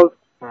the love.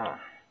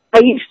 I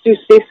used to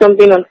say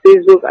something on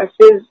Facebook. I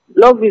said,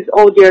 love is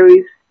all there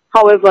is.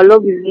 However,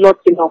 love is not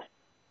enough.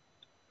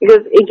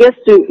 Because it gets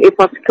to a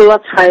particular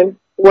time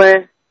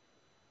where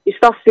you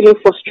start feeling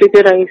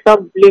frustrated and you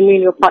start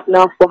blaming your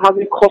partner for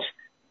having caused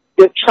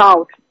your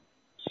child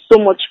so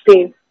much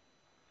pain.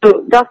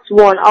 So that's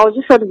one. I would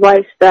just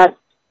advise that,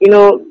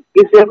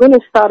 if you're going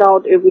to start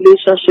out a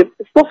relationship,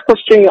 the first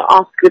question you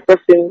ask the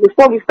person,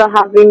 before we start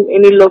having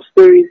any love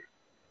stories,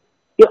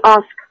 you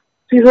ask,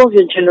 please, what's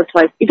your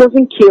genotype? It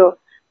doesn't kill.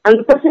 And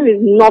the person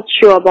is not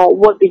sure about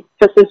what the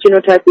person's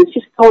genotype is,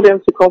 just tell them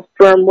to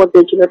confirm what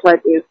their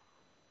genotype is,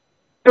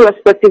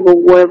 irrespective of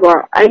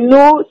whatever. I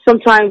know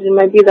sometimes it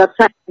might be that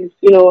time is,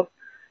 is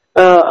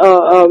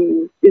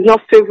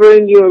not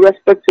favoring you in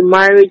respect to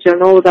marriage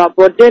and all that,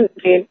 but then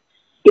again,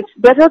 it's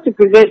better to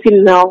prevent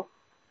it now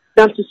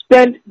than to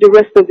spend the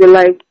rest of your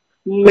life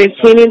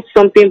maintaining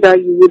something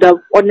that you would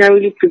have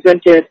ordinarily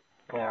prevented.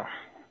 Yeah.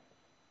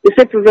 They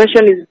say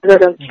prevention is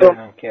better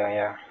than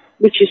cure,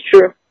 which is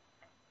true.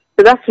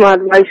 So that's my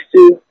advice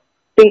to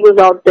singles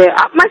out there.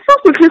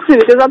 Myself included,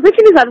 because I'm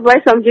taking this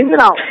advice I'm giving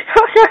out.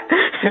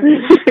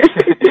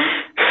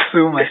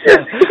 So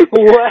myself.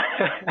 Well,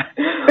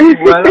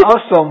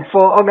 awesome.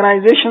 For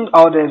organizations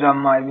out there that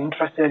might be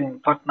interested in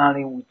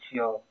partnering with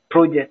your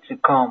project to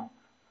come,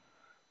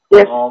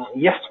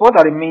 yes, what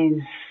are the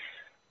means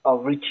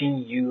of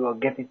reaching you or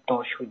get in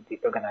touch with the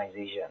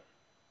organization?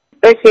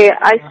 Okay,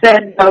 I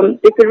said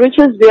you could reach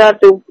us via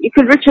the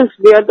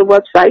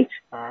website.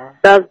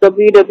 That's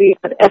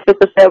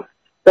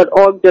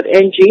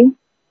www.fssf.org.ng,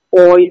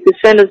 or you could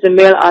send us a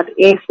mail at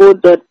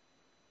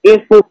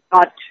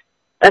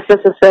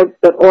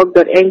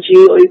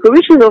info@fssf.org.ng, or you could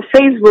reach us on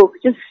Facebook,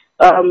 just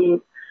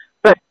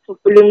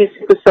Folumy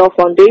Sickle Cell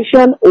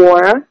Foundation,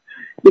 or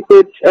you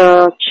could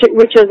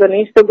reach us on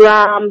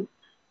Instagram,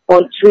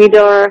 on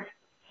Twitter,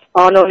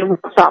 or on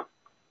WhatsApp.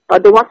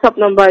 The WhatsApp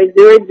number is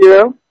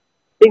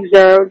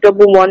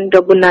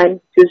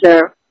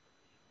 0060119920.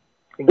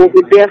 We'll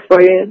be there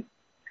for you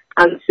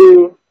and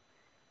to,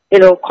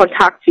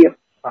 contact you.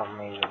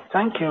 Amazing.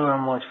 Thank you very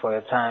much for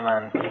your time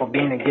and for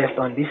being a guest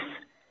on this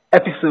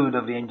episode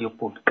of the NGO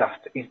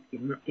podcast.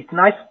 It's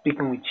nice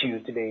speaking with you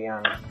today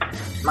and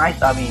nice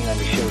having you on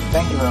the show.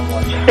 Thank you very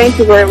much. Thank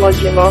you very much,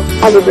 Jimo.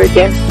 Have a great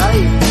day.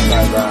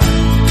 Bye-bye.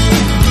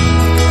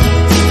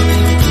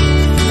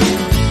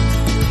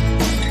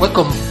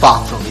 Welcome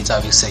back from the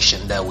interview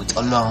session there with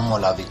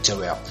Olorunmola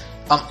Victoria.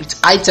 It's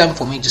high time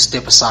for me to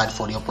step aside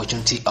for the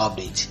opportunity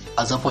update.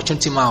 As the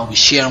opportunity man, will be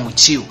sharing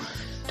with you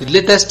the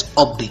latest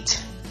update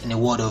in the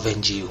world of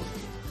NGO.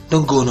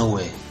 Don't go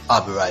nowhere.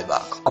 I'll be right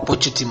back.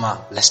 Opportunity man,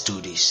 let's do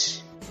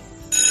this.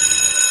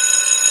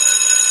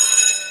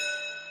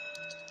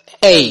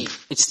 Hey,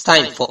 it's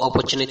time for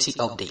opportunity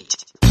update.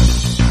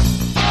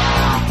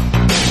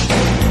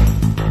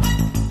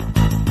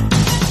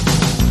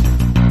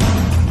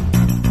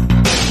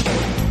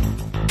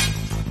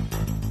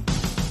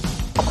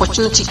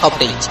 Opportunity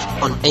update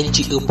on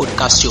NGO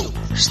podcast show.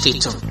 Stay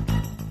tuned.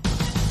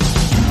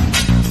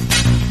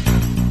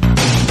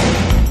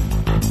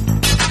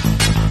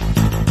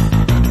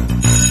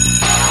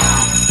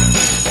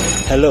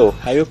 Hello,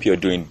 I hope you're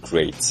doing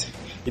great.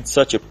 It's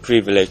such a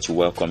privilege to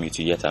welcome you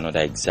to yet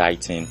another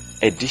exciting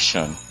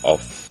edition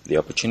of the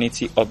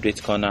Opportunity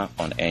Update Corner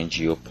on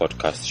NGO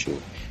Podcast Show.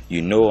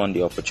 You know, on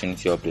the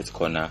Opportunity Update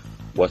Corner,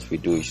 what we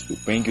do is we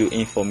bring you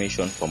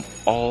information from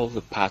all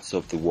the parts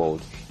of the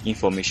world,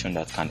 information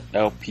that can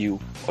help you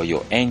or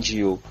your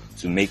NGO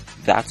to make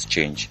that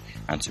change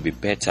and to be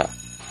better.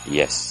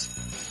 Yes.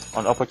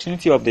 On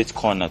Opportunity Update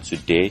Corner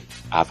today,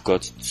 I've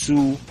got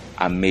two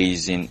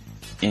amazing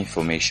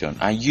information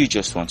and you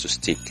just want to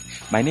stick.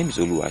 My name is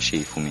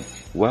Oluwasheyifumi.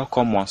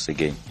 Welcome once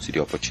again to the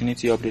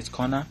Opportunity Update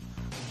Corner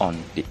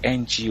on the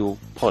NGO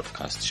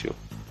Podcast Show.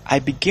 I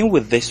begin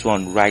with this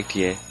one right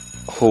here,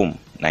 home,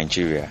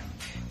 Nigeria.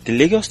 The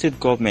Lagos State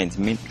government,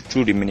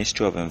 through the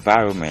Ministry of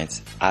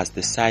Environment, has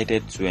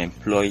decided to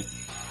employ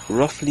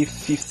roughly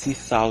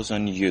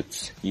 50,000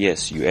 youths.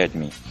 Yes, you heard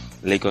me.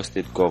 Lagos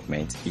State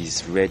government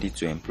is ready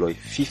to employ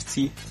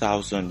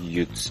 50,000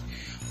 youths.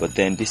 But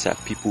then these are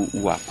people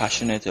who are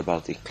passionate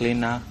about a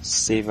cleaner,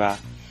 safer,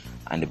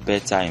 and a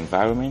better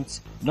environment,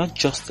 not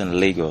just in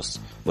Lagos,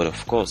 but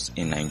of course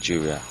in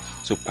Nigeria.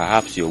 So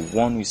perhaps you're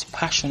one who is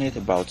passionate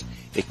about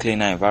a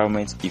cleaner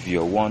environment. If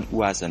you're one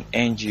who has an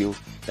NGO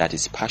that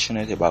is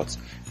passionate about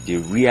the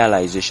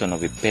realization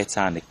of a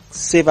better and a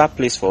safer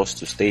place for us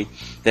to stay,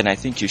 then I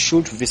think you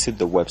should visit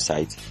the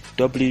website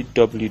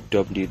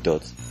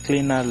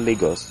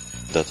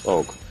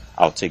www.cleanerlagos.org.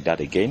 I'll take that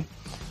again,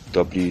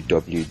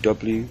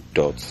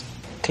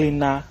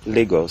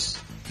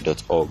 www.cleanerlagos.org.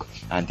 inheritable.org,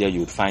 and there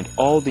you'll find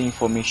all the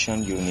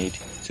information you need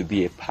to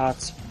be a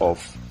part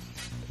of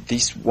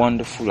this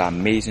wonderful,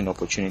 amazing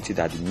opportunity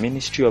that the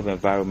Ministry of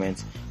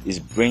Environment is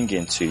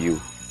bringing to you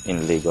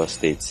in Lagos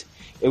State.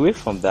 Away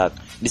from that,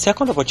 the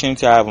second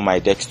opportunity I have on my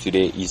desk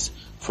today is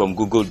from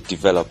Google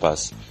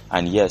developers.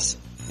 And yes,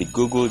 the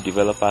Google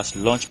Developers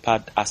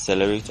Launchpad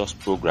Accelerators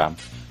program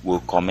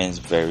will commence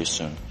very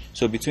soon.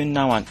 So between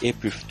now and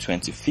April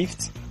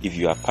 25th, if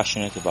you are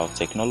passionate about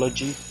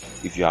technology,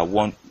 if you are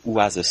one who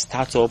has a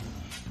startup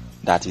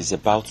that is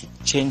about to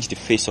change the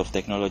face of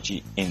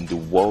technology in the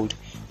world,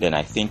 then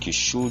I think you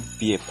should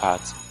be a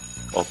part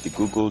of the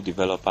Google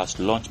Developers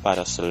Launchpad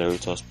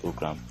Accelerators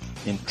program.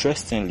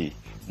 Interestingly,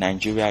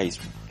 Nigeria is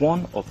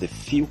one of the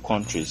few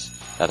countries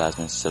that has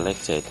been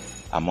selected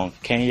among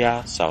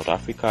Kenya, South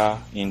Africa,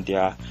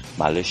 India,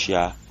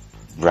 Malaysia,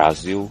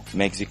 Brazil,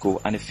 Mexico,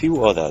 and a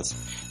few others.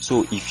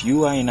 So if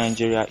you are in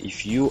Nigeria,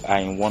 if you are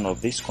in one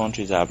of these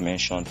countries I have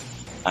mentioned,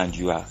 and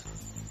you are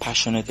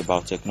passionate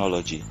about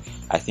technology,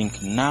 I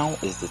think now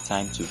is the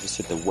time to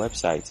visit the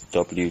website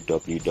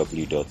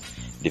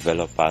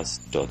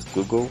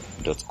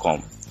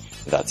www.developers.google.com.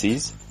 That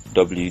is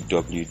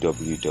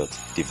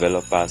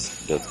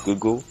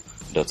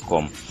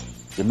www.developers.google.com.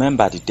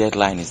 Remember, the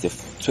deadline is the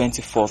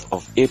 24th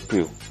of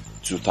April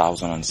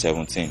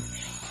 2017.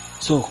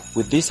 So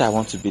with this, I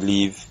want to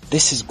believe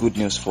this is good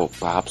news for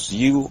perhaps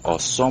you or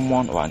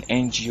someone or an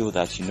NGO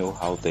that you know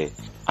out there.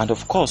 And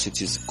of course,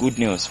 it is good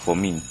news for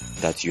me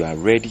that you are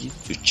ready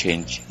to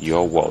change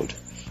your world.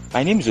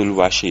 My name is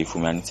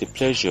Folumy, and it's a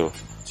pleasure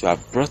to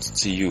have brought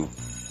to you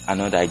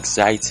another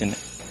exciting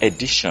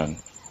edition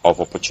of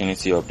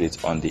Opportunity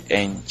Update on the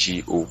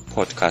NGO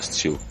podcast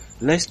show.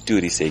 Let's do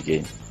this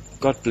again.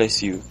 God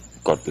bless you.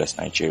 God bless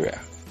Nigeria.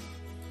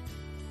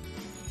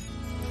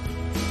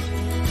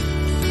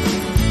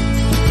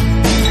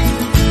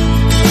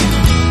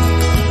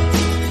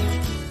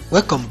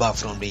 Welcome back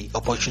from the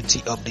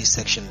Opportunity Update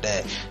section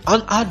there,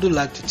 and I do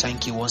like to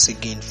thank you once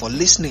again for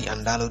listening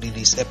and downloading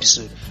this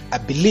episode. I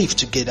believe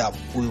together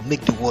we will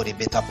make the world a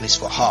better place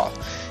for all.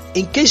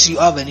 In case you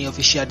have any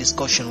official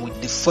discussion with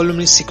the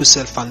Folumy Sickle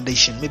Cell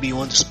Foundation, maybe you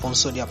want to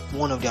sponsor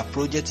one of their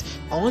projects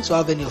or want to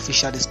have any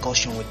official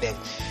discussion with them,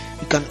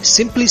 you can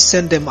simply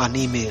send them an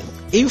email,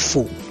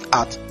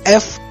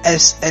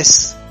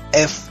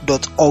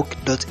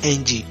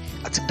 info@fssf.org.ng.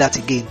 I take that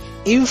again,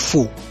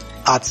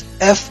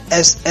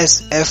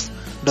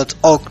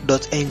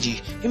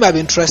 info@fssf.org.ng. You might be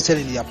interested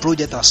in their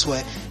project as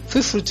well.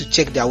 Feel free to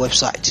check their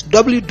website,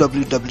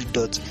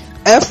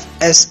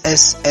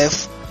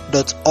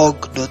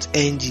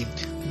 www.fssf.org.ng,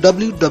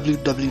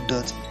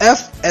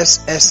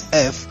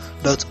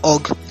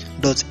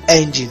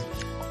 www.fssf.org.ng.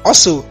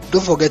 Also,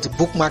 don't forget to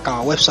bookmark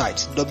our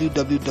website,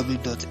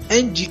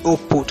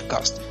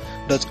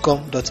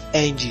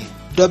 www.ngopodcast.com.ng,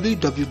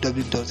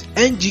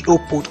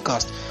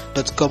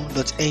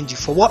 www.ngopodcast.com.ng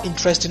for more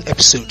interesting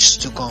episodes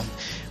to come.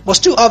 But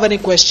still have any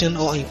question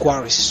or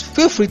inquiries,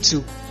 feel free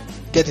to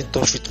get in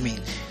touch with me.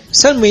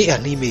 Send me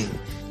an email,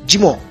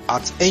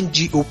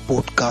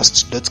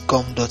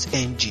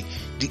 jimoh@ngopodcast.com.ng.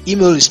 The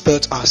email is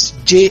spelled as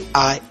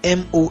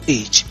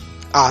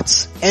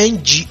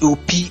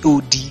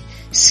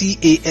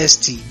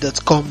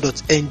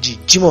jimoh@ngopodcast.com.ng,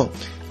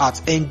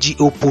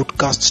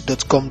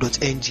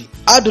 jimoh@ngopodcast.com.ng.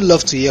 I'd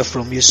love to hear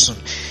from you soon.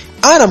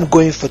 And I'm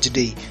going for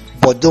today,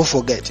 but don't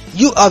forget,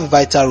 you have a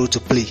vital role to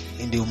play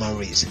in the human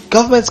race.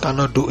 Governments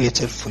cannot do it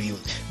for you.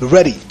 Be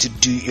ready to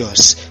do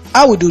yours.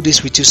 I will do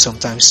this with you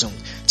sometime soon.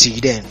 Till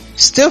then,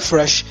 stay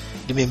fresh,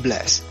 remain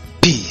blessed.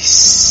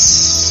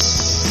 Peace.